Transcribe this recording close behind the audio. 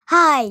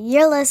Hi,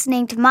 you're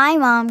listening to my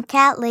mom,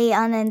 Kat Lee,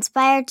 on the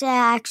Inspired to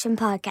Action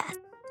podcast.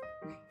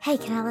 Hey,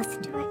 can I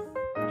listen to it?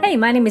 Hey,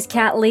 my name is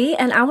Kat Lee,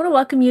 and I want to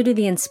welcome you to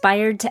the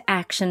Inspired to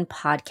Action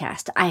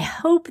podcast. I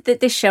hope that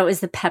this show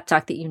is the pep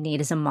talk that you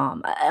need as a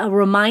mom, a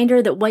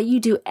reminder that what you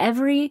do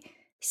every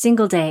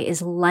single day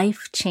is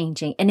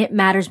life-changing, and it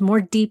matters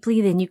more deeply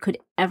than you could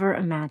ever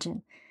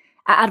imagine.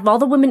 Out of all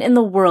the women in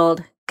the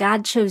world,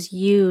 God chose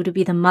you to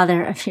be the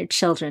mother of your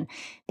children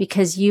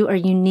because you are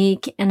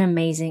unique and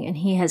amazing, and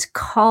He has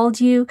called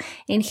you,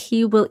 and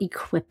He will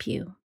equip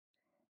you.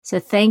 So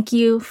thank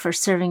you for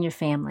serving your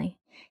family.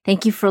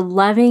 Thank you for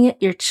loving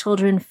your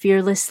children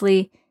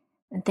fearlessly,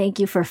 and thank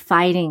you for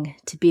fighting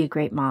to be a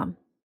great mom.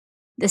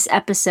 This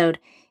episode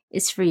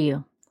is for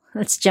you.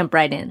 Let's jump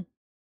right in.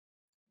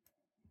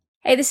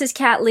 Hey, this is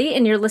Kat Lee,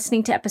 and you're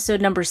listening to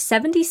episode number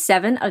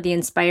 77 of the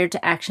Inspired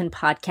to Action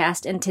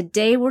podcast. And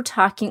today we're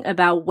talking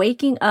about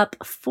waking up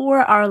for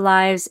our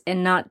lives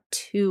and not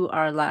to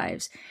our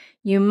lives.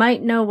 You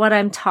might know what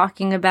I'm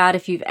talking about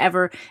if you've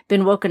ever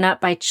been woken up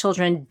by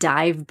children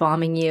dive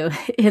bombing you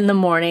in the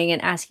morning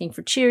and asking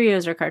for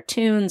Cheerios or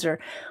cartoons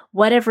or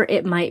whatever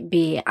it might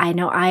be. I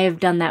know I have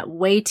done that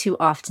way too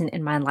often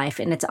in my life,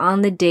 and it's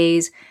on the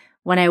days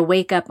when I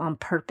wake up on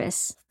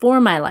purpose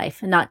for my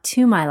life, not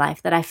to my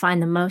life, that I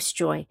find the most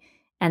joy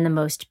and the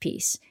most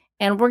peace.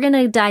 And we're going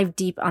to dive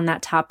deep on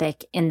that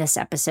topic in this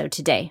episode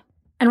today.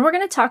 And we're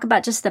going to talk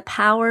about just the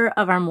power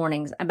of our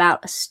mornings,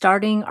 about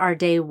starting our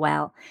day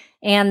well.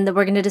 And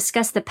we're going to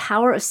discuss the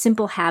power of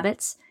simple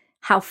habits,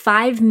 how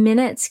 5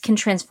 minutes can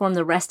transform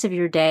the rest of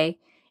your day,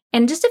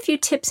 and just a few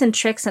tips and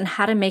tricks on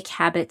how to make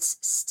habits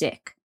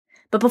stick.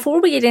 But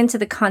before we get into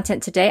the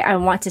content today, I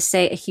want to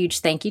say a huge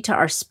thank you to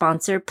our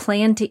sponsor,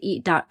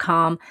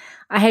 PlanToEat.com.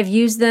 I have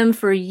used them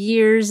for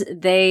years.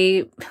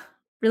 They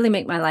really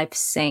make my life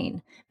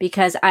sane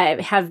because I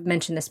have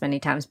mentioned this many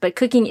times, but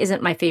cooking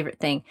isn't my favorite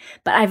thing.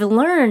 But I've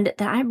learned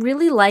that I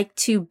really like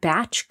to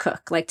batch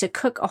cook, like to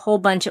cook a whole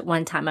bunch at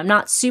one time. I'm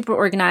not super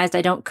organized.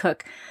 I don't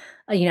cook,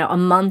 a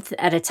month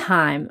at a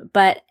time.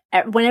 But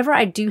whenever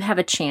I do have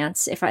a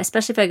chance,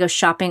 especially if I go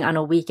shopping on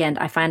a weekend,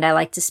 I find I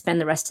like to spend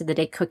the rest of the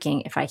day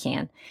cooking if I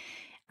can.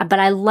 But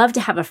I love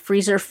to have a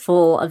freezer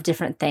full of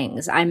different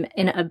things. I'm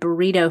in a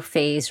burrito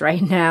phase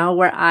right now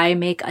where I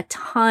make a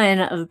ton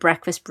of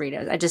breakfast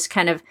burritos.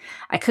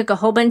 I cook a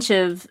whole bunch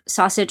of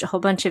sausage, a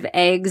whole bunch of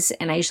eggs,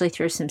 and I usually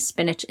throw some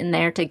spinach in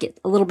there to get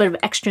a little bit of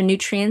extra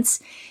nutrients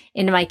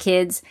into my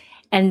kids.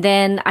 And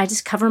then I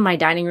just cover my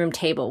dining room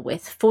table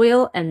with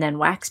foil and then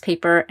wax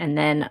paper and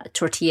then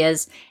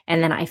tortillas.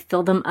 And then I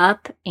fill them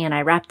up and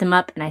I wrap them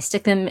up and I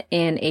stick them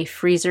in a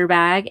freezer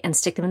bag and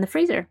stick them in the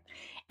freezer.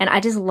 And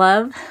I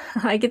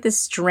get this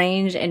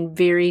strange and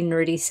very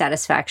nerdy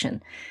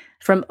satisfaction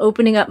from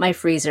opening up my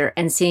freezer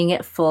and seeing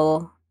it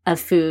full of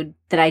food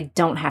that I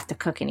don't have to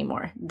cook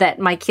anymore, that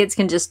my kids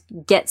can just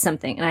get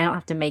something and I don't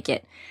have to make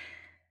it.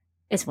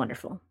 It's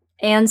wonderful.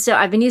 And so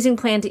I've been using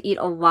Plan to Eat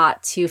a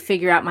lot to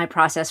figure out my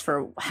process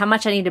for how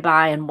much I need to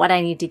buy and what I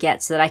need to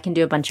get so that I can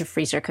do a bunch of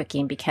freezer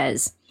cooking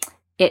because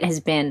it has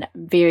been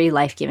very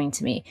life-giving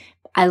to me.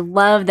 I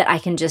love that I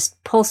can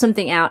just pull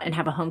something out and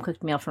have a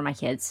home-cooked meal for my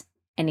kids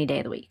any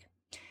day of the week.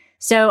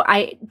 So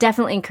I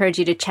definitely encourage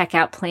you to check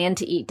out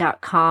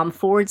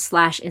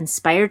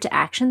plantoeat.com/inspired to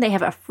action. They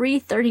have a free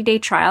 30-day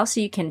trial,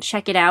 so you can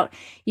check it out.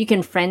 You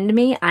can friend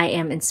me. I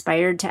am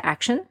Inspired to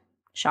Action.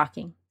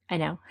 Shocking, I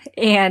know.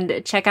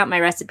 And check out my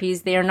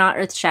recipes. They are not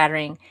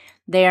earth-shattering.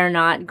 They are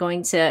not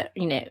going to,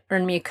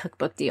 earn me a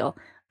cookbook deal,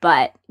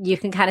 but you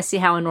can kind of see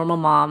how a normal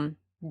mom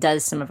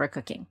does some of her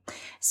cooking.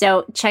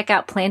 So check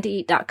out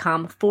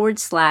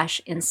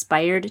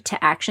plantoeat.com/inspired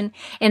to action.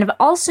 And I've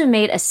also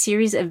made a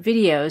series of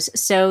videos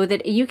so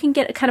that you can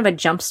get kind of a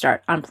jump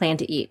start on Plan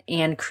to Eat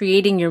and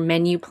creating your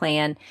menu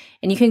plan.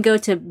 And you can go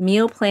to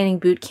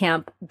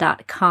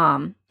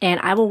mealplanningbootcamp.com and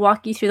I will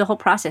walk you through the whole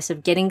process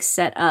of getting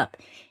set up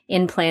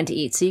in Plan to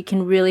Eat so you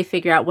can really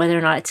figure out whether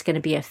or not it's going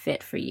to be a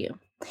fit for you.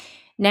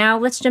 Now,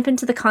 let's jump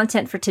into the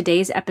content for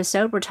today's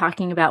episode. We're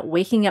talking about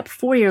waking up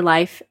for your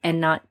life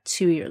and not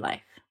to your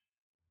life.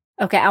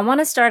 Okay, I want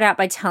to start out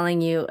by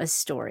telling you a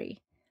story.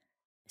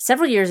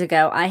 Several years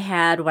ago, I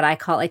had what I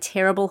call a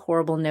terrible,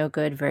 horrible, no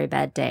good, very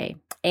bad day.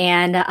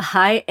 And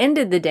I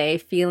ended the day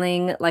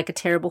feeling like a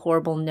terrible,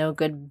 horrible, no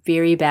good,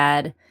 very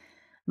bad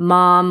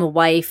mom,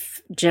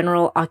 wife,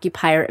 general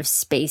occupier of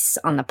space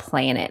on the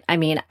planet. I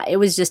mean, it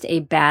was just a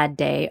bad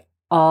day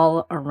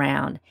all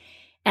around.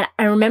 And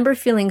I remember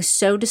feeling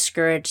so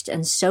discouraged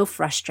and so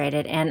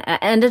frustrated, and I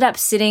ended up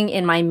sitting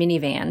in my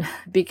minivan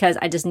because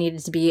I just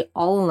needed to be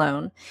all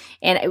alone.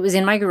 And it was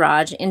in my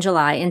garage in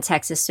July in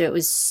Texas, so it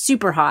was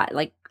super hot,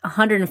 like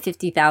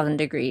 150,000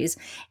 degrees.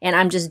 And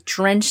I'm just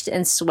drenched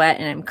in sweat,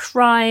 and I'm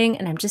crying,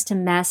 and I'm just a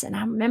mess. And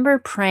I remember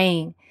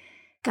praying,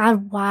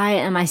 God, why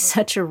am I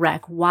such a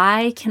wreck?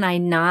 Why can I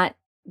not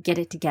get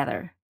it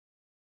together?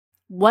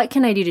 What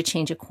can I do to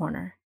change a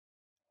corner?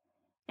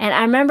 And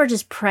I remember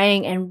just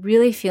praying and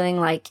really feeling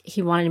like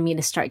He wanted me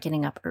to start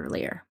getting up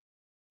earlier.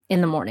 in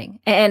the morning.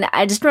 And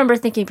I just remember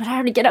thinking, but I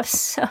had to get up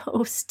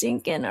so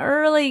stinking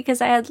early because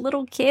I had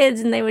little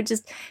kids and they would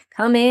just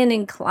come in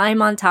and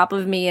climb on top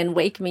of me and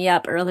wake me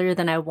up earlier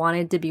than I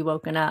wanted to be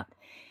woken up.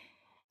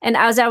 And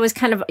as I was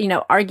kind of,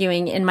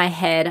 arguing in my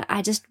head,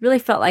 I just really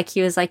felt like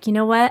he was like, you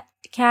know what,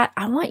 Kat,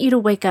 I want you to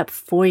wake up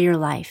for your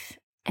life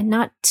and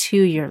not to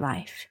your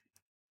life.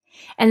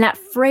 And that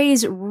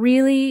phrase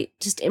really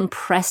just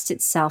impressed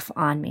itself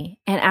on me.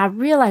 And I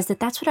realized that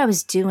that's what I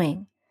was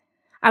doing.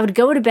 I would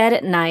go to bed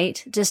at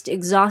night, just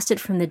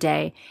exhausted from the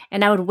day,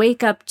 and I would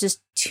wake up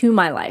just to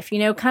my life,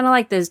 kind of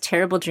like those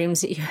terrible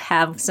dreams that you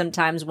have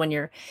sometimes when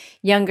you're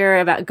younger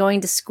about going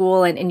to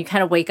school and you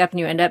kind of wake up and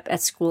you end up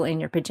at school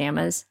in your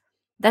pajamas.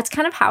 That's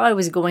kind of how I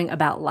was going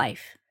about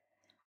life.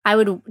 I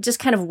would just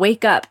kind of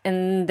wake up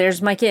and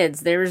there's my kids,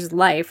 there's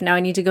life. Now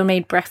I need to go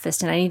make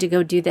breakfast and I need to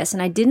go do this.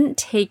 And I didn't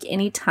take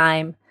any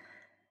time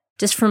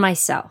just for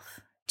myself,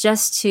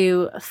 just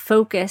to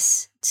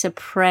focus, to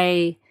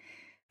pray,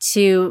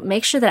 to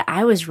make sure that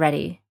I was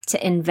ready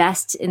to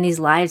invest in these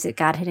lives that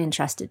God had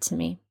entrusted to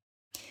me.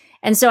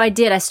 And so I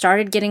did. I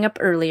started getting up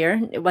earlier.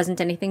 It wasn't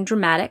anything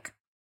dramatic.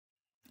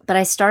 But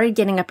I started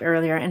getting up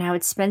earlier and I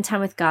would spend time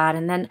with God,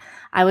 and then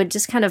I would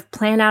just kind of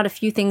plan out a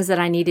few things that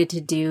I needed to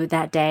do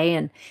that day.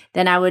 And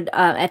then I would,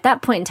 at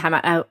that point in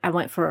time, I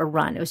went for a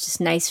run. It was just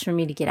nice for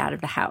me to get out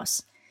of the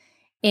house.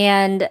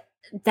 And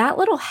that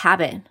little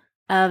habit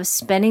of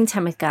spending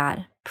time with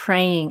God,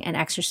 praying and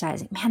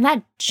exercising, man,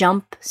 that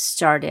jump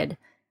started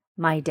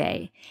my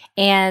day.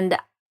 And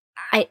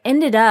I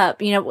ended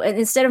up,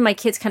 instead of my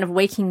kids kind of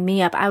waking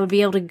me up, I would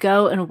be able to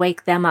go and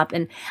wake them up.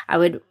 And I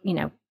would,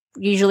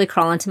 usually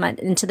crawl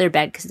into their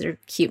bed because they're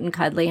cute and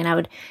cuddly. And I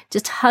would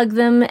just hug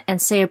them and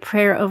say a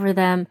prayer over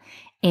them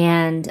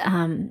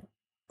and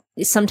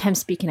sometimes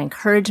speak an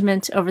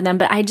encouragement over them.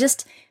 But I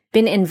just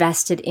been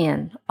invested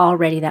in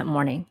already that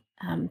morning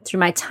through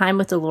my time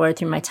with the Lord,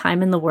 through my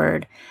time in the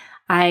Word.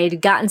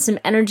 I'd gotten some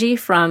energy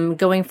from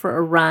going for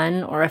a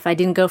run, or if I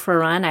didn't go for a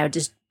run, I would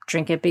just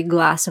drink a big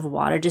glass of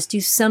water, just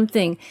do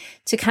something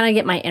to kind of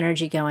get my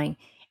energy going.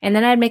 And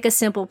then I'd make a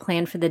simple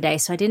plan for the day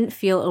so I didn't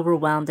feel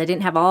overwhelmed. I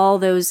didn't have all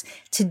those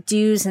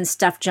to-dos and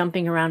stuff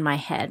jumping around my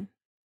head.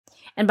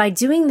 And by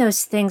doing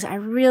those things, I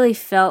really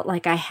felt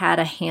like I had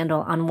a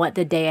handle on what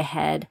the day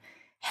ahead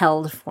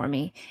held for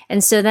me.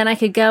 And so then I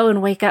could go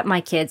and wake up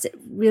my kids,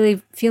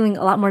 really feeling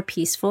a lot more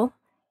peaceful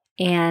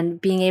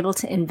and being able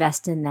to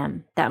invest in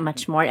them that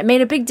much more. It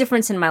made a big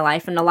difference in my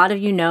life. And a lot of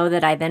you know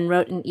that I then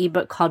wrote an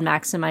ebook called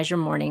Maximize Your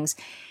Mornings.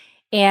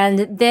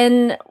 And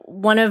then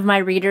one of my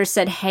readers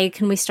said, hey,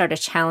 can we start a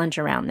challenge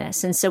around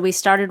this? And so we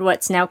started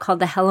what's now called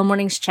the Hello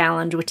Mornings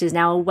Challenge, which is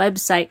now a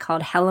website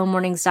called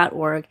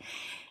hellomornings.org.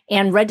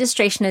 And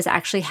registration is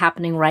actually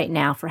happening right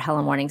now for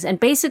Hello Mornings. And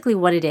basically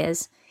what it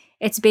is,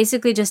 it's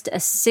basically just a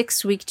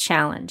 6-week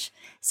challenge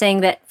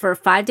saying that for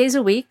 5 days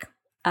a week,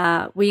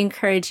 we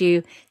encourage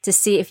you to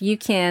see if you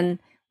can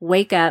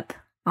wake up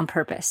on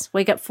purpose,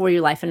 wake up for your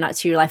life and not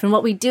to your life. And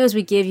what we do is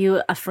we give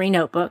you a free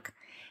notebook.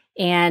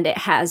 And it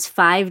has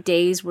 5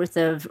 days worth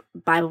of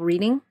Bible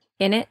reading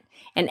in it.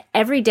 And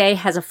every day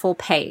has a full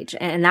page.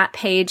 And that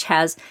page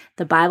has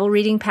the Bible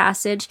reading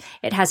passage.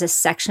 It has a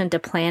section to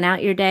plan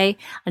out your day,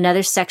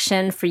 another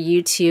section for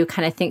you to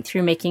kind of think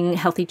through making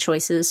healthy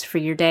choices for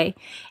your day.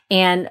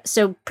 And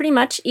so pretty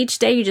much each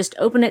day you just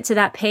open it to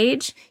that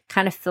page,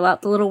 kind of fill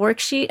out the little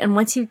worksheet. And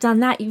once you've done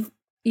that,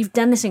 you've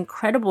done this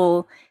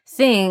incredible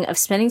thing of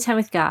spending time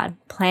with God,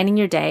 planning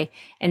your day,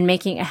 and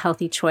making a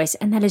healthy choice.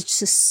 And that is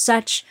just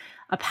such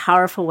a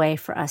powerful way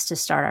for us to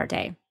start our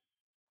day.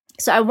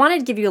 So I wanted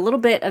to give you a little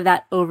bit of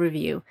that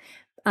overview.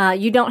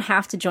 You don't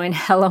have to join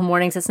Hello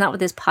Mornings. That's not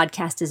what this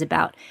podcast is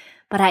about.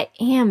 But I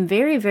am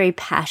very, very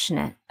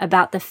passionate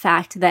about the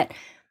fact that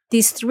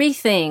these 3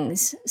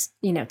 things,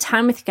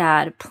 time with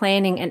God,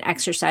 planning, and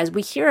exercise,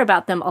 we hear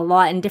about them a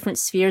lot in different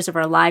spheres of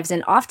our lives.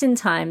 And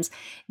oftentimes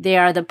they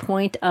are the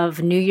point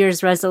of New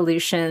Year's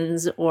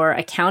resolutions or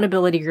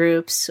accountability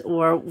groups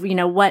or,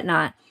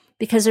 whatnot,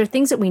 because they're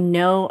things that we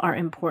know are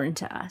important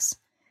to us.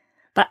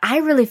 But I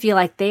really feel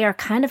like they are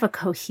kind of a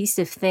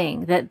cohesive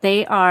thing, that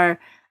they are,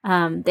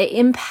 they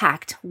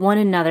impact one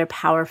another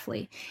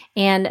powerfully.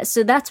 And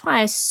so that's why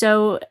I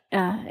so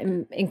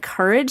am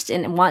encouraged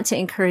and want to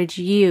encourage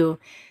you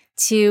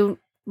to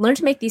learn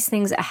to make these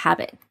things a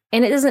habit.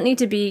 And it doesn't need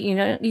to be, you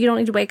don't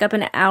need to wake up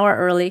an hour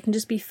early. It can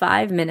just be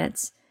 5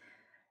 minutes.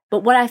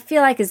 But what I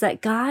feel like is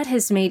that God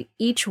has made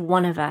each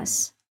one of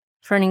us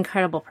for an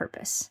incredible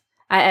purpose.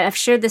 I've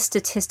shared this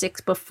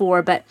statistics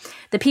before, but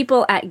the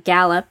people at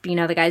Gallup,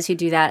 the guys who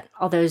do that,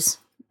 all those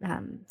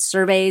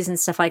surveys and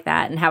stuff like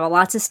that, and have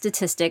lots of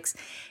statistics,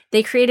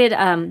 they created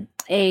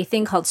a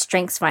thing called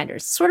Strengths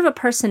Finders, sort of a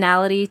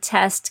personality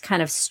test,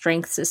 kind of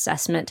strengths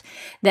assessment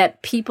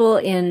that people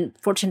in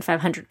Fortune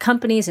 500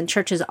 companies and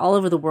churches all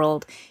over the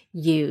world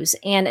use.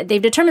 And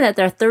they've determined that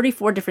there are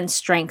 34 different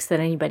strengths that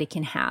anybody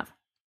can have.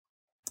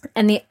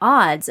 And the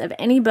odds of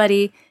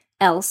anybody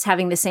else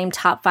having the same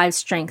top 5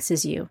 strengths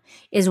as you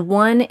is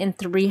 1 in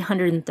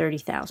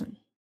 330,000.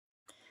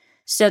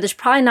 So there's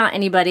probably not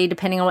anybody,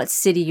 depending on what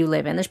city you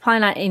live in, there's probably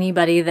not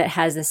anybody that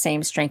has the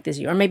same strength as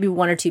you, or maybe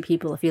one or two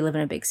people if you live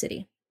in a big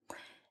city.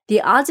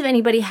 The odds of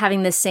anybody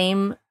having the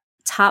same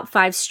top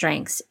 5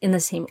 strengths in the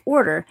same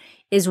order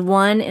is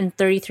 1 in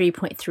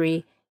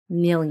 33.3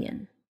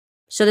 million.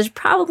 So there's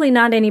probably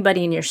not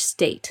anybody in your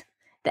state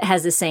that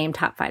has the same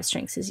top 5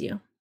 strengths as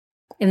you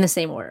in the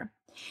same order.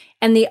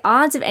 And the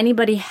odds of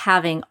anybody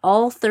having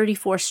all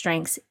 34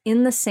 strengths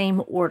in the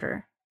same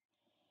order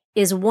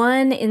is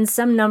 1 in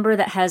some number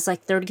that has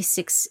like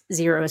 36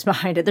 zeros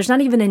behind it. There's not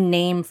even a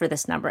name for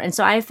this number. And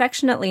so I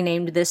affectionately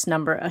named this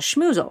number a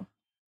schmoozle.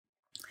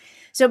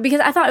 So because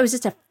I thought it was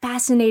just a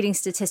fascinating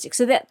statistic,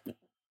 so that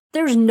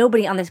there's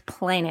nobody on this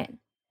planet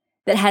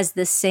that has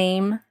the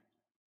same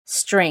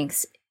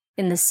strengths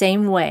in the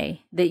same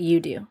way that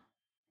you do.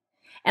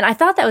 And I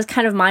thought that was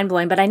kind of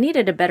mind-blowing, but I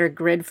needed a better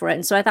grid for it.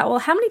 And so I thought, well,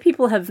 how many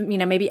people have,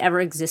 maybe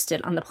ever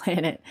existed on the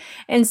planet?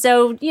 And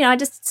so, I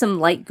just did some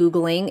light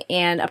Googling,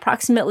 and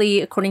approximately,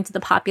 according to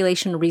the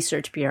Population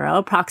Research Bureau,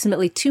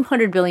 approximately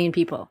 200 billion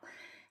people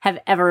have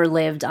ever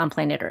lived on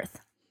planet Earth.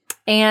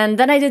 And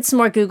then I did some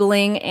more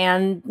Googling,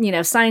 and,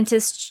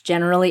 scientists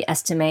generally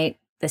estimate,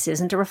 this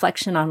isn't a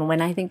reflection on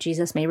when I think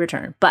Jesus may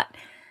return, but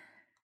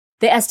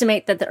they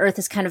estimate that the Earth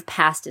is kind of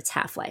past its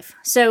half-life.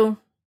 So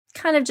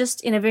kind of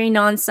just in a very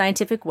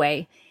non-scientific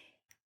way,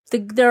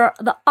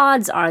 the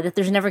odds are that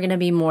there's never going to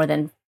be more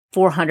than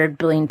 400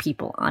 billion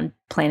people on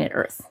planet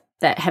Earth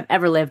that have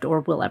ever lived or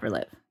will ever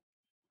live.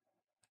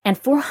 And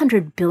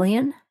 400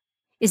 billion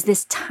is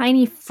this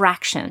tiny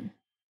fraction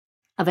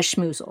of a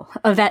schmoozle,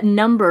 of that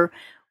number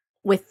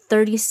with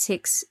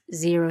 36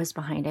 zeros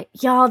behind it.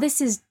 Y'all, this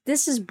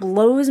just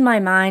blows my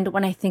mind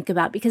when I think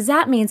about, because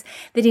that means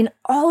that in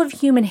all of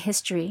human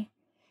history,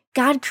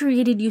 God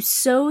created you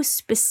so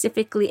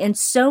specifically and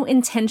so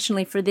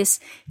intentionally for this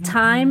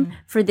time,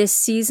 for this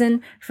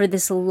season, for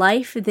this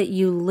life that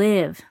you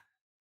live.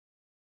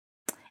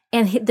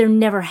 And there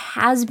never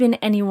has been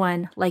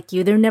anyone like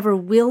you. There never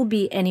will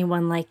be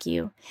anyone like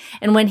you.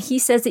 And when he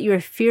says that you are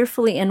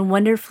fearfully and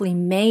wonderfully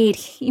made,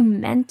 he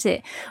meant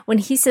it. When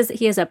he says that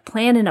he has a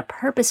plan and a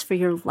purpose for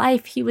your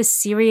life, he was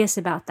serious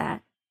about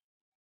that.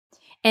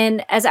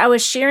 And as I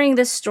was sharing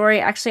this story,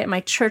 actually at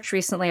my church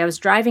recently, I was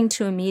driving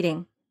to a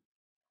meeting.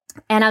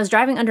 And I was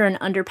driving under an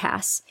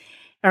underpass,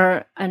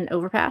 or an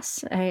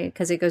overpass,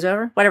 because it goes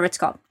over, whatever it's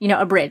called,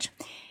 a bridge.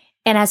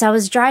 And as I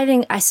was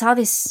driving, I saw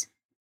this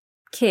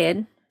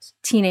kid,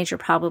 teenager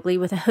probably,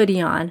 with a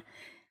hoodie on,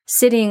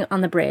 sitting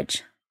on the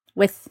bridge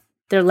with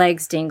their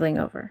legs dangling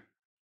over,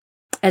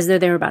 as though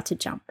they were about to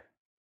jump.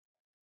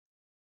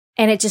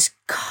 And it just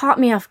caught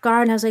me off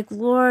guard. And I was like,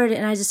 Lord,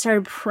 and I just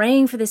started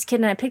praying for this kid.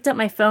 And I picked up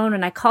my phone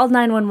and I called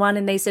 911,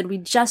 and they said, we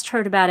just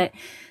heard about it.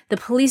 The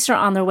police are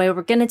on their way.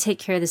 We're going to take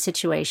care of the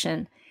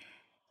situation.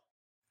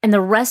 And the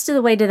rest of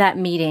the way to that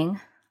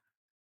meeting,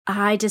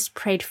 I just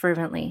prayed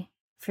fervently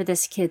for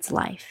this kid's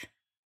life.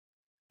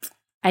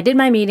 I did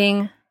my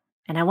meeting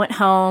and I went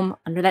home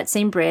under that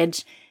same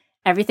bridge.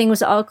 Everything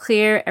was all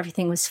clear.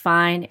 Everything was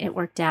fine. It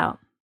worked out.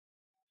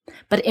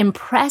 But it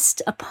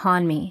impressed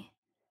upon me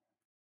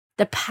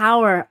the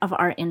power of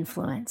our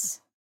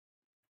influence.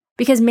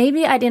 Because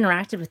maybe I'd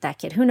interacted with that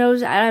kid. Who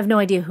knows? I have no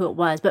idea who it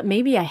was, but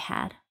maybe I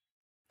had.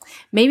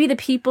 Maybe the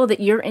people that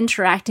you're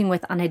interacting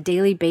with on a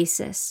daily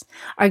basis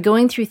are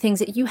going through things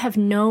that you have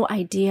no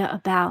idea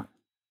about.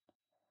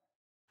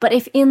 But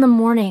if in the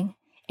morning,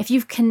 if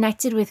you've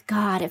connected with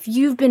God, if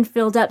you've been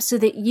filled up so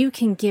that you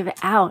can give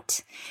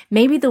out,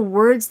 maybe the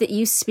words that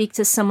you speak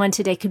to someone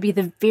today could be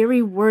the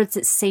very words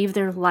that save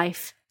their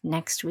life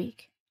next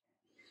week.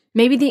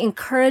 Maybe the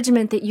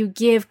encouragement that you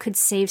give could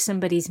save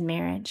somebody's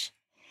marriage.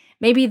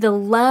 Maybe the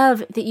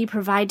love that you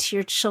provide to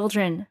your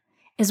children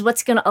is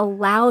what's going to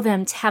allow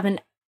them to have an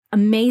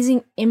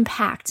amazing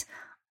impact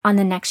on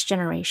the next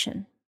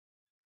generation.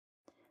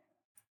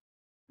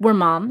 We're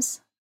moms.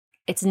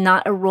 It's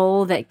not a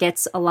role that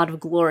gets a lot of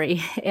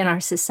glory in our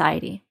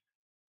society.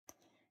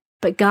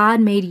 But God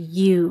made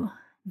you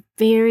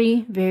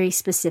very, very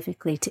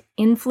specifically to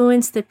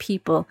influence the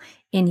people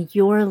in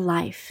your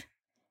life.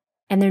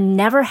 And there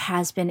never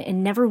has been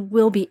and never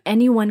will be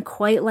anyone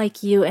quite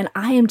like you. And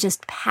I am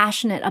just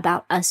passionate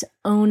about us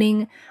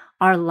owning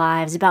our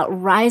lives, about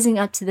rising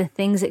up to the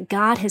things that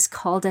God has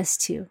called us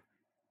to.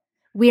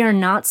 We are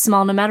not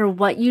small, no matter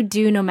what you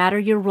do, no matter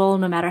your role,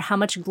 no matter how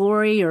much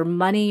glory or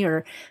money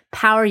or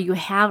power you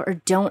have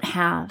or don't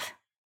have.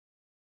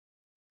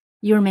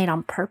 You are made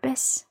on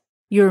purpose.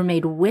 You are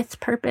made with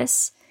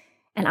purpose.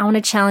 And I want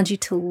to challenge you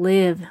to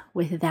live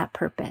with that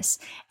purpose.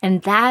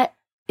 And that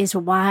is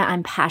why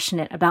I'm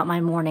passionate about my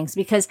mornings,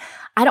 because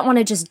I don't want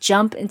to just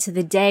jump into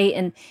the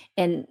day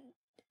and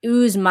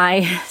ooze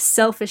my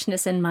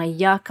selfishness and my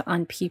yuck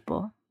on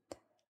people.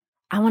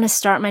 I want to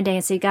start my day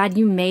and say, God,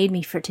 you made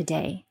me for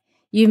today.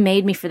 You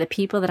made me for the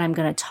people that I'm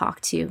going to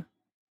talk to.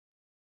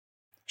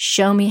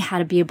 Show me how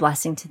to be a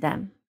blessing to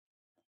them.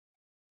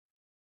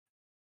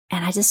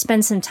 And I just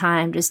spend some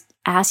time just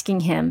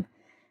asking him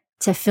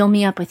to fill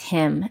me up with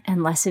him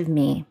and less of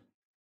me.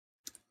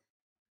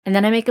 And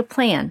then I make a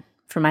plan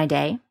for my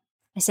day.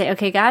 I say,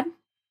 okay, God,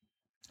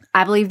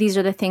 I believe these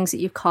are the things that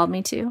you've called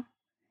me to.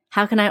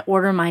 How can I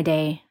order my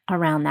day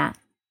around that?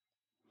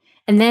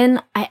 And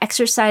then I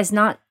exercise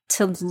not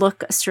to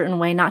look a certain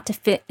way, not to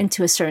fit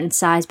into a certain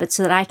size, but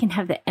so that I can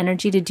have the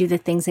energy to do the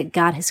things that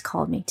God has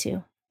called me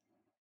to.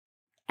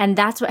 And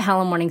that's what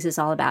Hello Mornings is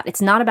all about.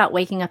 It's not about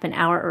waking up an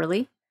hour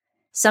early.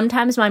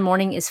 Sometimes my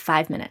morning is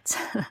 5 minutes.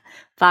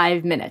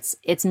 5 minutes.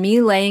 It's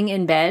me laying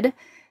in bed,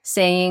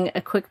 saying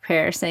a quick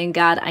prayer, saying,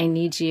 God, I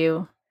need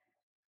you.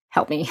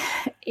 Help me.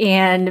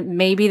 And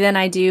maybe then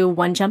I do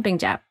one jumping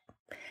jack.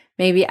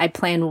 Maybe I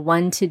plan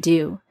one to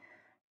do.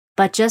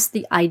 But just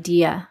the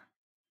idea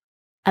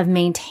of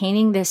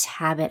maintaining this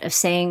habit of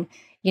saying,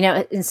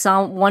 in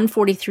Psalm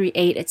 143:8,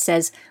 it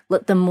says,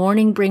 let the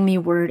morning bring me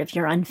word of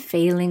your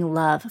unfailing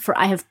love, for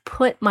I have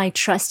put my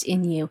trust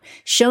in you.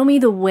 Show me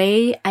the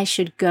way I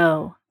should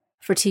go,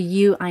 for to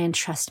you I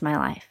entrust my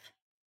life.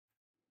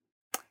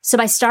 So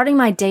by starting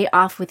my day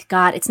off with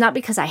God, it's not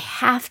because I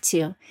have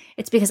to.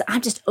 It's because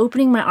I'm just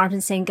opening my arms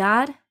and saying,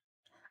 God,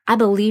 I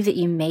believe that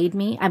you made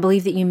me. I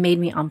believe that you made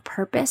me on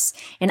purpose,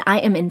 and I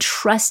am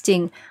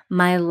entrusting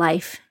my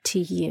life to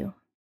you.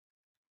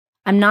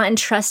 I'm not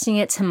entrusting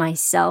it to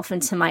myself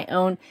and to my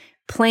own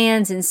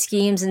plans and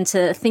schemes and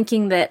to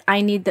thinking that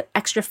I need the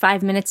extra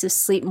 5 minutes of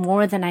sleep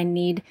more than I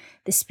need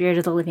the Spirit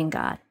of the living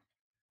God.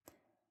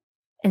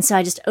 And so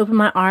I just open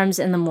my arms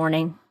in the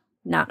morning,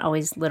 not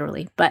always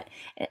literally, but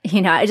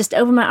I just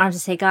open my arms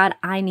and say, God,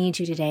 I need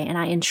you today, and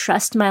I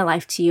entrust my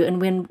life to you.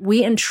 And when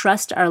we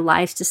entrust our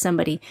lives to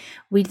somebody,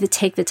 we need to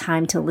take the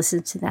time to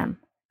listen to them,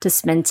 to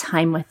spend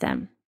time with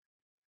them.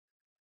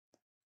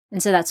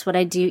 And so that's what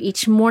I do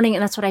each morning,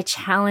 and that's what I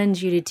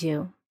challenge you to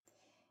do.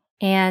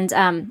 And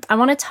I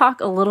want to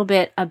talk a little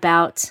bit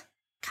about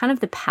kind of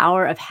the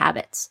power of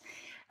habits.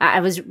 I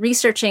was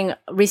researching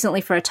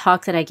recently for a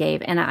talk that I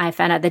gave, and I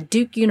found out that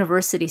Duke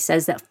University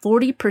says that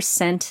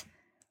 40%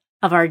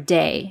 of our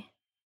day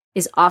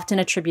is often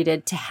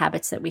attributed to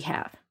habits that we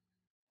have.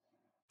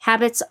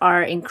 Habits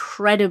are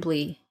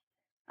incredibly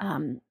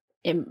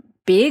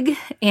big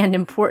and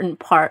important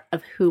part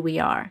of who we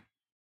are.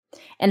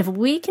 And if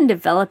we can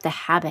develop the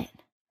habit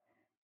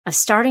of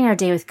starting our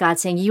day with God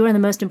saying, you are the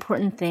most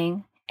important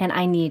thing, and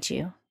I need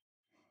you.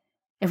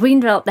 If we can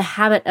develop the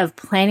habit of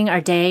planning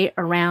our day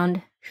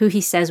around who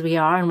he says we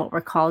are and what we're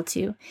called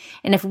to,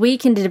 and if we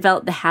can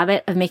develop the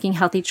habit of making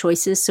healthy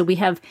choices so we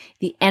have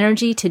the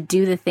energy to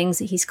do the things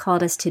that he's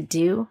called us to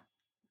do,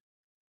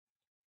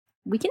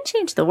 we can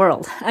change the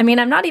world. I mean,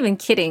 I'm not even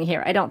kidding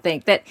here. I don't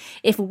think that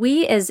if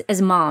we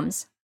as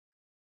moms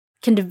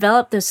can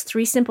develop those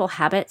 3 simple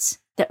habits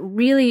that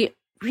really,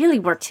 really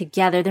work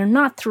together, they're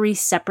not 3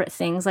 separate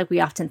things like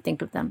we often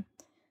think of them.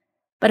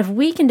 But if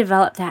we can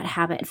develop that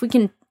habit, if we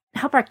can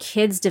help our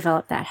kids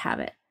develop that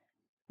habit,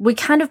 we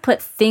kind of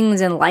put things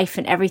in life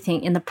and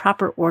everything in the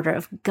proper order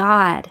of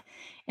God.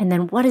 And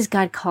then what has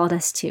God called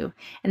us to?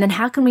 And then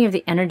how can we have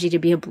the energy to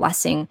be a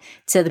blessing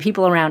to the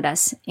people around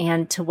us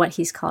and to what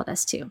he's called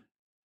us to?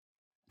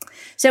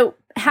 So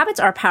habits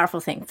are a powerful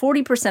thing.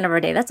 40% of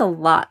our day, that's a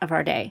lot of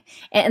our day.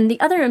 And the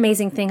other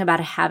amazing thing about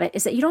a habit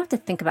is that you don't have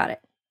to think about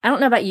it. I don't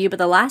know about you, but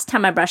the last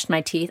time I brushed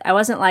my teeth, I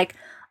wasn't like,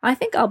 I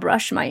think I'll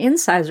brush my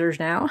incisors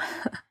now.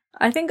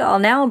 I think I'll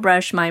now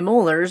brush my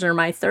molars or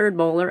my 3rd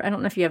molar. I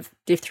don't know if do you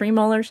have 3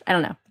 molars? I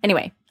don't know.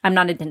 Anyway, I'm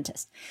not a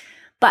dentist.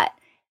 But,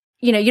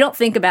 you don't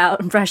think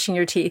about brushing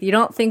your teeth. You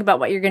don't think about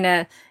what you're going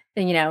to,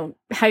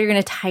 how you're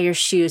going to tie your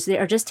shoes. They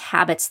are just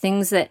habits,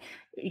 things that,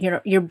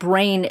 your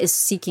brain is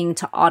seeking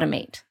to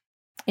automate.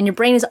 And your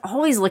brain is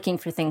always looking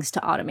for things to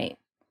automate.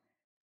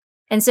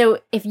 And so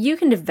if you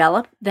can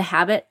develop the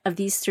habit of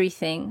these 3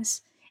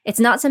 things, it's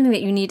not something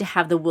that you need to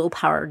have the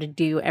willpower to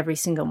do every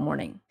single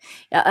morning.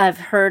 I've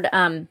heard,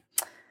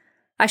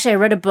 actually I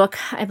read a book,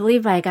 I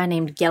believe by a guy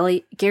named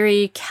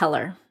Gary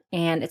Keller,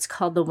 and it's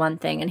called The One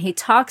Thing. And he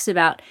talks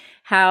about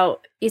how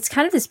it's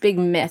kind of this big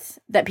myth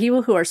that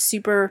people who are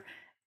super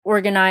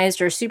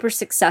organized or super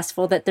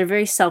successful, that they're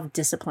very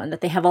self-disciplined,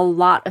 that they have a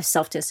lot of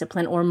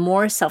self-discipline or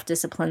more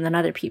self-discipline than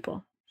other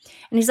people.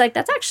 And he's like,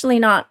 that's actually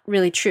not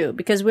really true,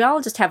 because we all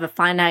just have a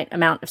finite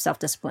amount of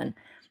self-discipline.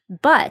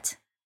 But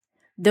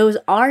those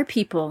are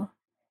people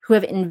who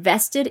have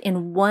invested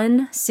in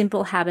one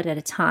simple habit at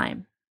a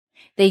time.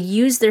 They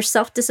use their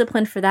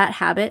self-discipline for that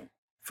habit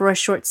for a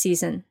short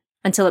season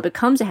until it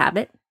becomes a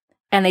habit,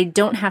 and they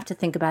don't have to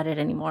think about it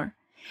anymore.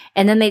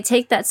 And then they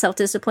take that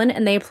self-discipline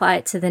and they apply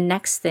it to the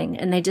next thing,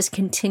 and they just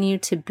continue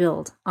to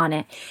build on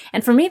it.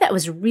 And for me, that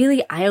was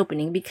really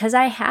eye-opening, because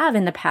I have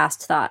in the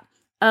past thought,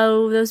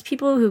 oh, those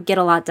people who get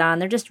a lot done,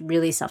 they're just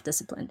really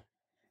self-disciplined.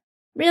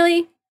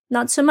 Really?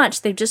 Not so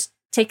much. They've just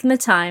taken the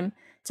time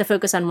to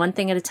focus on one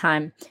thing at a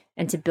time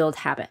and to build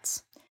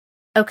habits.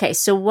 Okay,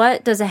 so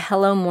what does a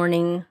hello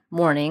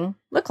morning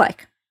look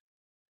like?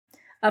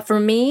 For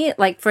me,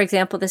 like, for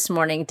example, this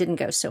morning didn't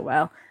go so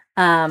well.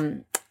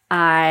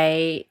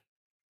 I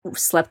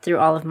slept through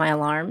all of my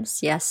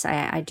alarms. Yes,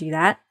 I do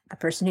that. The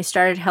person who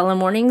started Hello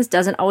Mornings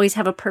doesn't always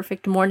have a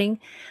perfect morning,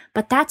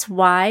 but that's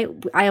why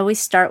I always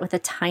start with a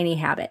tiny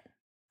habit.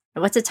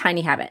 What's a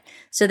tiny habit?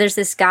 So there's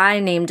this guy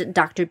named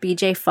Dr.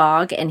 BJ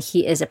Fogg, and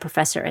he is a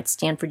professor at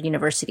Stanford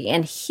University,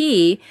 and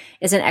he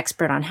is an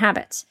expert on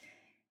habits.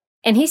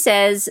 And he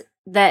says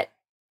that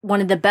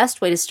one of the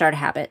best way to start a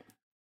habit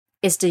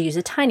is to use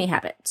a tiny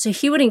habit. So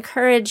he would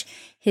encourage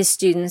his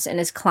students and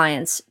his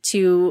clients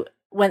to,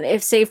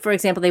 if say, for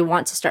example, they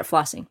want to start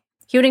flossing,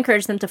 he would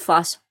encourage them to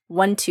floss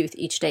one tooth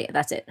each day.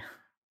 That's it.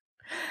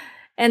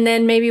 And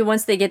then maybe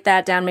once they get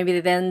that down, maybe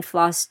they then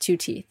floss 2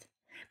 teeth.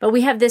 But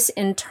we have this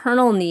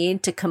internal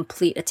need to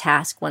complete a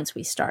task once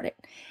we start it.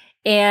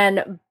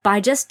 And by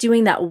just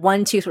doing that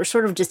one tooth, we're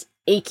sort of just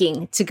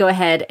aching to go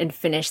ahead and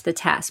finish the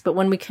task. But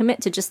when we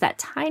commit to just that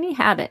tiny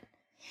habit,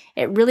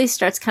 it really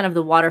starts kind of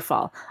the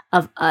waterfall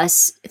of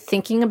us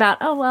thinking about,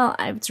 oh, well,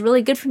 it's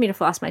really good for me to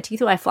floss my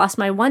teeth. Oh, I floss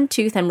my 1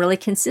 tooth. I'm really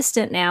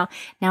consistent now.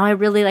 Now I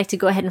really like to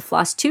go ahead and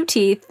floss 2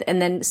 teeth,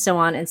 and then so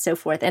on and so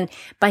forth. And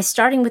by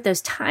starting with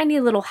those tiny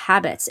little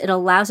habits, it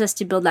allows us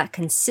to build that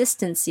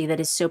consistency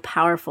that is so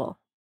powerful.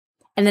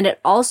 And then it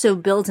also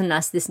builds in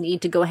us this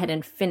need to go ahead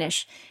and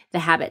finish the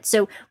habit.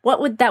 So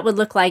what that would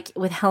look like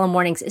with Hello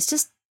Mornings is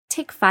just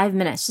take 5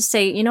 minutes. Just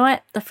say, you know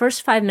what, the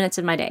first 5 minutes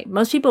of my day.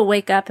 Most people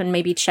wake up and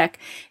maybe check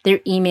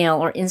their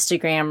email or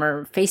Instagram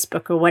or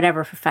Facebook or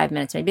whatever for 5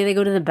 minutes. Maybe they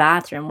go to the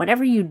bathroom.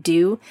 Whatever you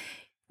do,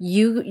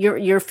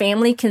 your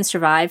family can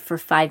survive for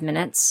 5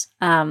 minutes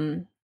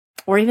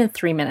or even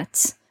 3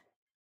 minutes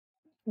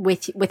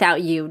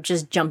without you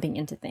just jumping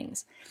into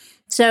things.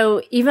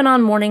 So even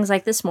on mornings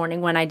like this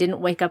morning when I didn't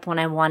wake up when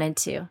I wanted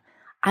to,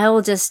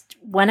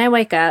 when I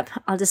wake up,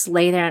 I'll just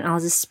lay there and I'll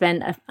just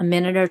spend a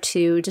minute or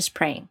two just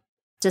praying,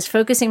 just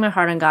focusing my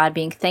heart on God,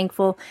 being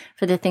thankful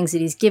for the things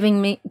that He's given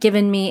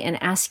me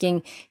and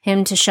asking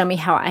Him to show me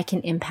how I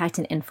can impact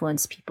and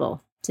influence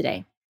people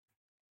today.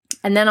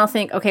 And then I'll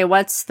think, okay,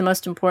 what's the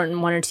most important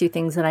 1 or 2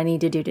 things that I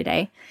need to do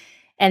today?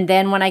 And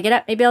then when I get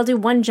up, maybe I'll do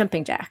 1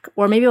 jumping jack,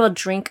 or maybe I'll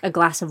drink a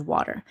glass of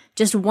water.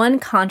 Just 1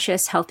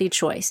 conscious, healthy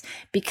choice.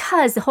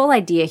 Because the whole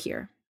idea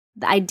here,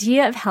 the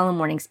idea of Hello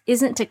Mornings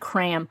isn't to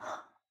cram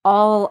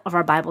all of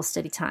our Bible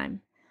study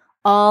time,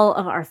 all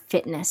of our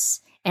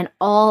fitness, and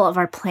all of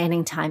our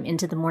planning time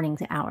into the morning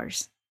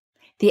hours.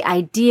 The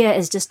idea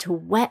is just to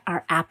whet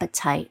our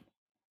appetite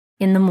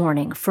in the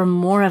morning for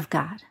more of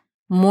God,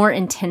 more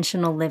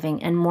intentional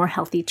living, and more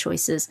healthy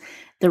choices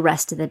the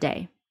rest of the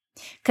day.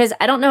 Because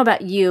I don't know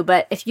about you,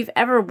 but if you've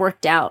ever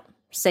worked out,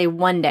 say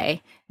one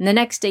day, and the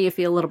next day you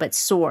feel a little bit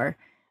sore,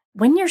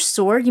 when you're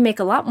sore, you make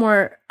a lot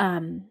more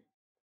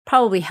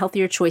probably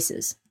healthier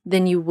choices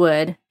than you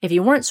would if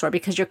you weren't sore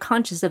because you're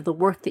conscious of the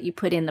work that you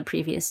put in the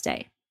previous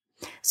day.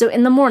 So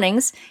in the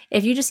mornings,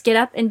 if you just get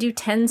up and do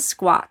 10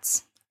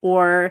 squats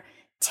or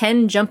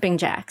 10 jumping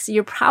jacks,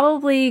 you're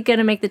probably going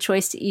to make the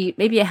choice to eat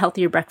maybe a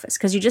healthier breakfast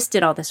because you just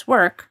did all this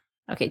work.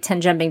 Okay,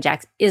 10 jumping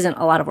jacks isn't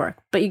a lot of work,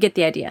 but you get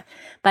the idea.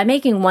 By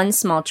making one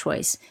small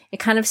choice, it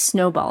kind of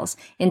snowballs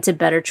into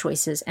better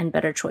choices and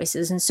better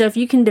choices. And so if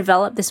you can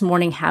develop this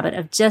morning habit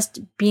of just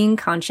being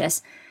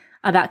conscious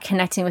about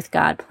connecting with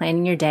God,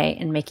 planning your day,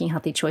 and making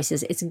healthy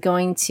choices, it's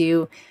going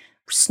to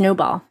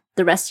snowball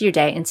the rest of your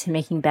day into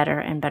making better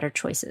and better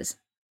choices.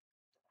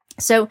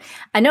 So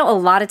I know a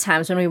lot of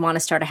times when we want to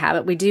start a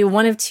habit, we do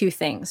one of 2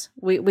 things.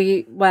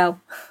 We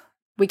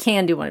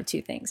can do one of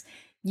 2 things.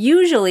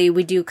 Usually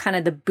we do kind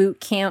of the boot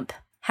camp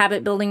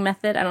habit building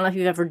method. I don't know if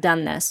you've ever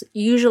done this. It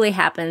usually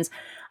happens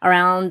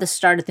around the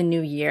start of the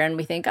new year and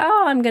we think,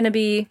 oh, I'm going to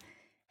be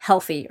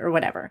healthy or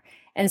whatever.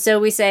 And so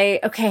we say,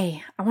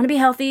 okay, I want to be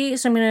healthy.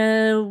 So I'm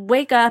going to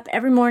wake up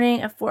every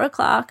morning at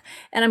 4:00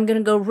 and I'm going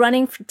to go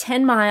running for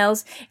 10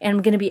 miles and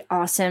I'm going to be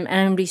awesome. And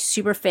I'm going to be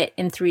super fit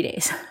in 3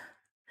 days.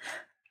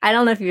 I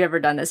don't know if you've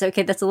ever done this.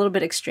 Okay, that's a little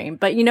bit extreme,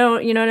 but you know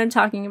what I'm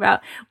talking about,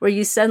 where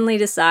you suddenly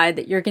decide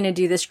that you're going to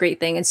do this great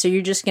thing, and so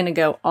you're just going to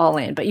go all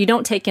in, but you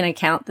don't take into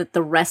account that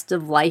the rest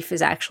of life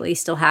is actually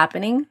still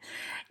happening.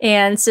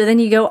 And so then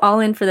you go all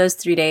in for those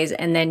 3 days,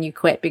 and then you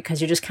quit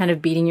because you're just kind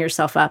of beating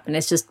yourself up, and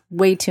it's just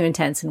way too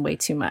intense and way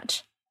too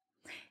much.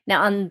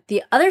 Now, on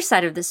the other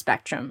side of the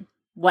spectrum,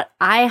 what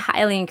I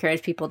highly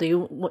encourage people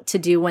to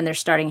do when they're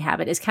starting a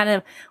habit is kind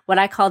of what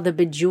I call the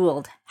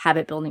bejeweled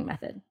habit building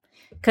method.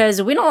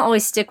 Because we don't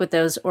always stick with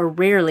those, or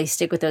rarely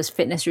stick with those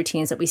fitness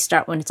routines that we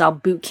start when it's all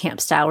boot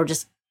camp style. We're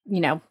just,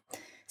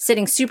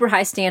 setting super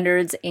high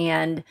standards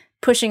and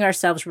pushing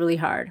ourselves really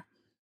hard.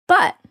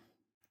 But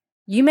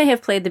you may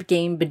have played the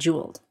game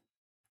Bejeweled,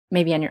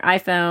 maybe on your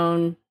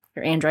iPhone,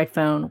 your Android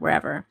phone,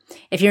 wherever.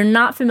 If you're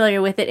not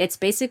familiar with it, it's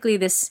basically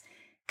this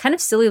kind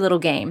of silly little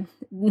game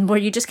where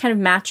you just kind of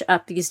match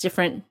up these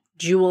different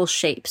jewel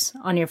shapes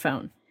on your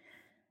phone.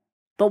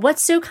 But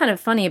what's so kind of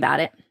funny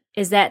about it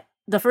is that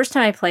the first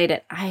time I played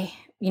it, I,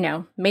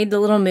 made the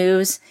little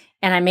moves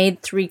and I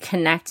made 3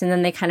 connect and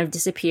then they kind of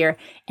disappear.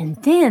 And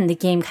then the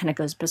game kind of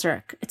goes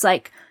berserk. It's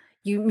like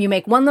You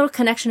make one little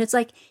connection. It's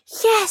like,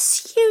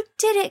 yes, you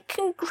did it.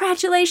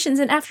 Congratulations.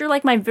 And after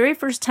like my very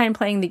first time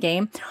playing the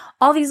game,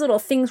 all these little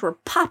things were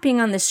popping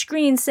on the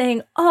screen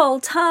saying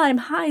all-time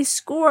high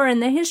score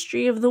in the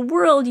history of the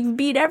world. You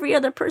beat every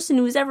other person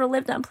who's ever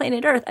lived on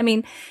planet Earth. I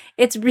mean,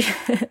 it's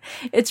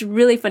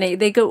really funny.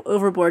 They go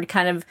overboard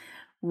kind of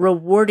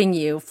rewarding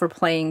you for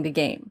playing the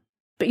game.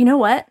 But you know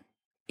what?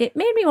 It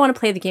made me want to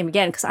play the game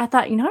again because I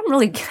thought, I'm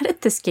really good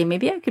at this game.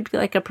 Maybe I could be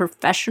like a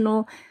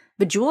professional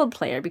Bejeweled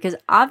player because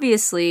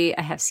obviously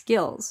I have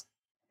skills,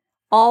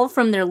 all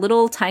from their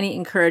little tiny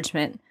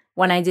encouragement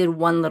when I did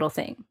one little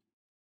thing.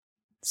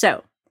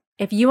 So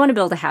if you want to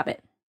build a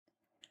habit,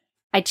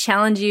 I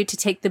challenge you to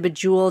take the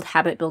Bejeweled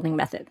habit building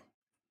method.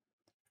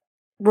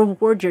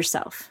 Reward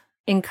yourself,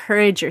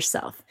 encourage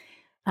yourself,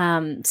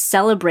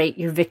 celebrate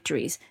your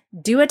victories.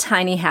 Do a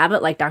tiny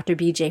habit like Dr.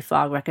 B.J.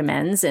 Fogg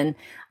recommends and,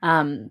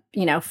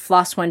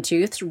 floss one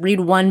tooth, read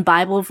one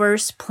Bible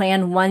verse,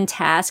 plan one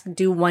task,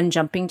 do one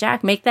jumping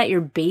jack. Make that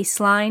your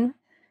baseline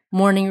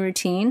morning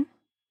routine.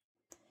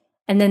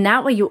 And then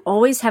that way you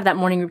always have that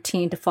morning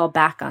routine to fall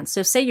back on.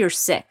 So say you're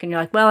sick and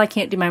you're like, well, I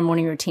can't do my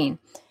morning routine.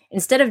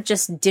 Instead of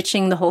just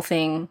ditching the whole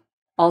thing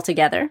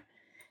altogether,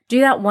 do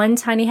that one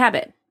tiny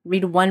habit.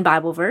 Read one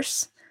Bible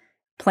verse,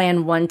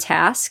 plan one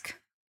task,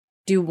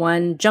 do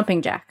one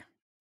jumping jack.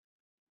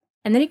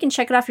 And then you can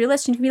check it off your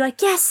list and you can be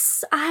like,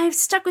 yes, I've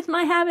stuck with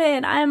my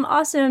habit. I'm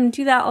awesome.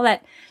 Do that, all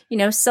that,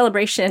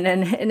 celebration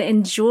and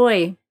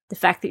enjoy the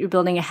fact that you're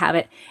building a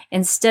habit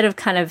instead of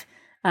kind of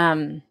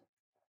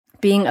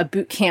being a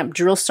boot camp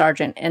drill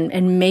sergeant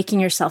and making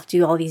yourself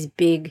do all these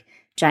big,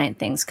 giant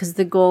things because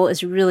the goal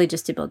is really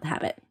just to build the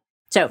habit.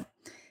 So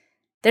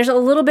there's a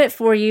little bit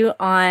for you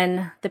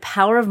on the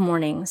power of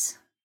mornings,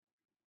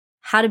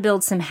 how to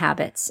build some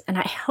habits. And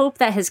I hope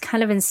that has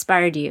kind of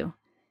inspired you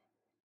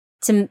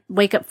to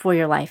wake up for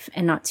your life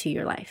and not to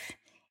your life.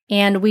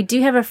 And we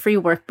do have a free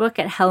workbook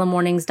at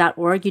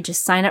hellomornings.org. You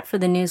just sign up for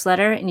the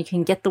newsletter and you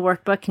can get the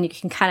workbook and you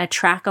can kind of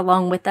track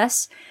along with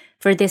us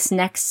for this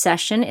next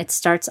session. It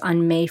starts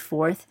on May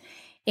 4th.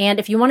 And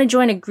if you want to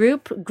join a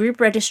group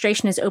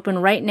registration is open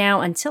right now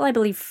until I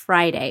believe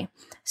Friday.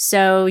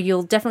 So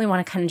you'll definitely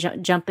want to kind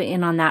of jump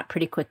in on that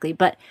pretty quickly.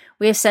 But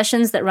we have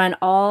sessions that run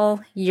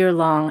all year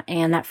long,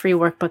 and that free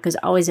workbook is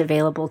always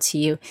available to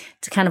you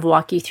to kind of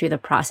walk you through the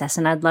process.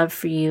 And I'd love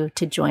for you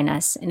to join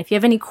us. And if you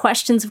have any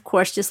questions, of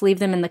course, just leave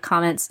them in the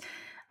comments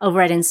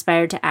over at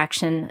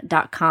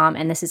inspiredtoaction.com.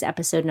 And this is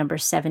episode number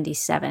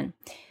 77.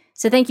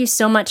 So thank you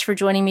so much for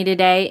joining me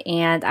today.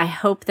 And I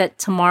hope that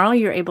tomorrow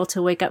you're able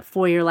to wake up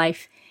for your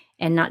life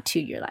and not to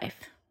your life.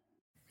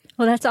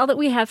 Well, that's all that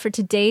we have for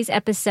today's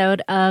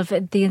episode of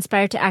the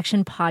Inspired to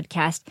Action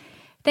podcast.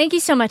 Thank you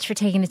so much for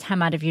taking the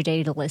time out of your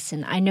day to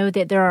listen. I know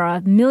that there are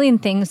a million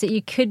things that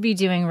you could be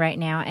doing right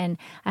now, and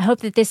I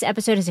hope that this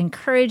episode has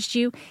encouraged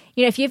you.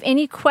 If you have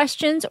any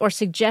questions or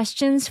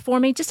suggestions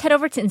for me, just head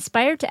over to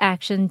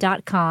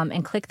inspiredtoaction.com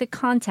and click the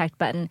contact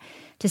button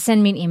to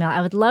send me an email.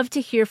 I would love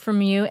to hear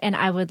from you, and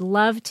I would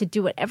love to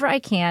do whatever I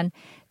can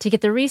to get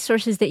the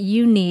resources that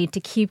you need to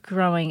keep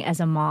growing as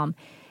a mom.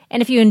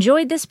 And if you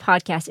enjoyed this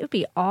podcast, it would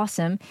be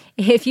awesome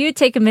if you would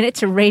take a minute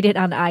to rate it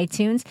on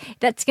iTunes.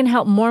 That's going to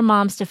help more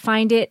moms to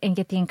find it and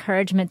get the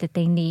encouragement that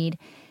they need.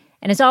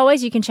 And as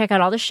always, you can check out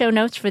all the show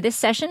notes for this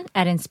session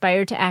at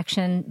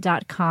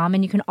inspiredtoaction.com.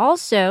 And you can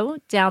also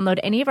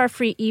download any of our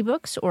free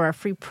ebooks or our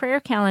free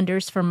prayer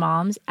calendars for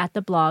moms at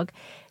the blog.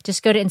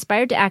 Just go to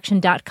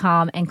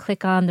inspiredtoaction.com and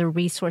click on the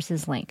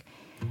resources link.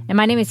 And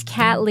my name is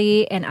Kat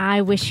Lee, and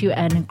I wish you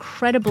an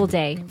incredible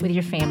day with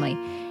your family.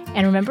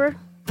 And remember,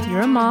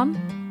 you're a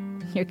mom.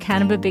 You're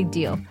kind of a big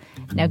deal.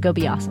 Now go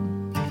be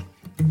awesome.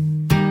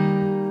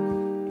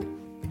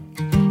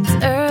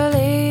 It's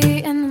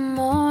early in the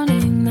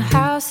morning, the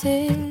house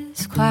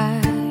is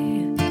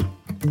quiet,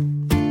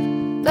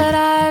 but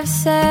I've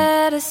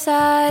set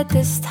aside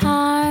this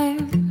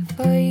time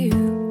for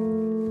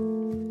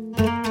you.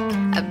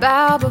 I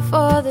bow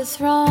before the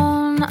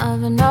throne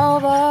of a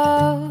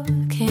noble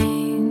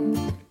king,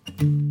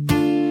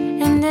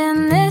 and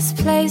in this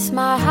place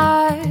my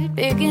heart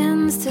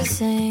begins to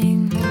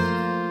sing.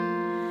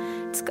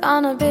 It's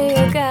gonna be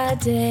a God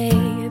day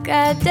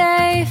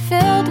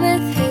filled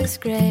with His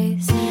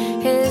grace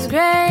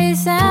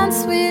and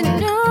sweet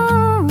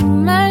new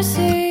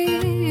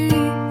mercies.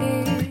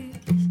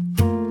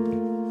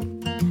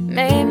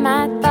 May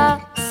my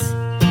thoughts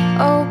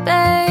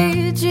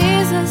obey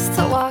Jesus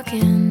to walk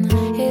in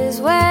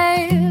His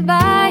way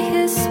by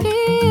His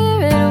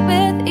Spirit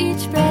with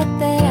each breath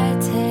that I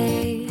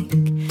take.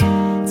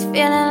 It's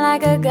feeling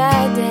like a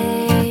God day.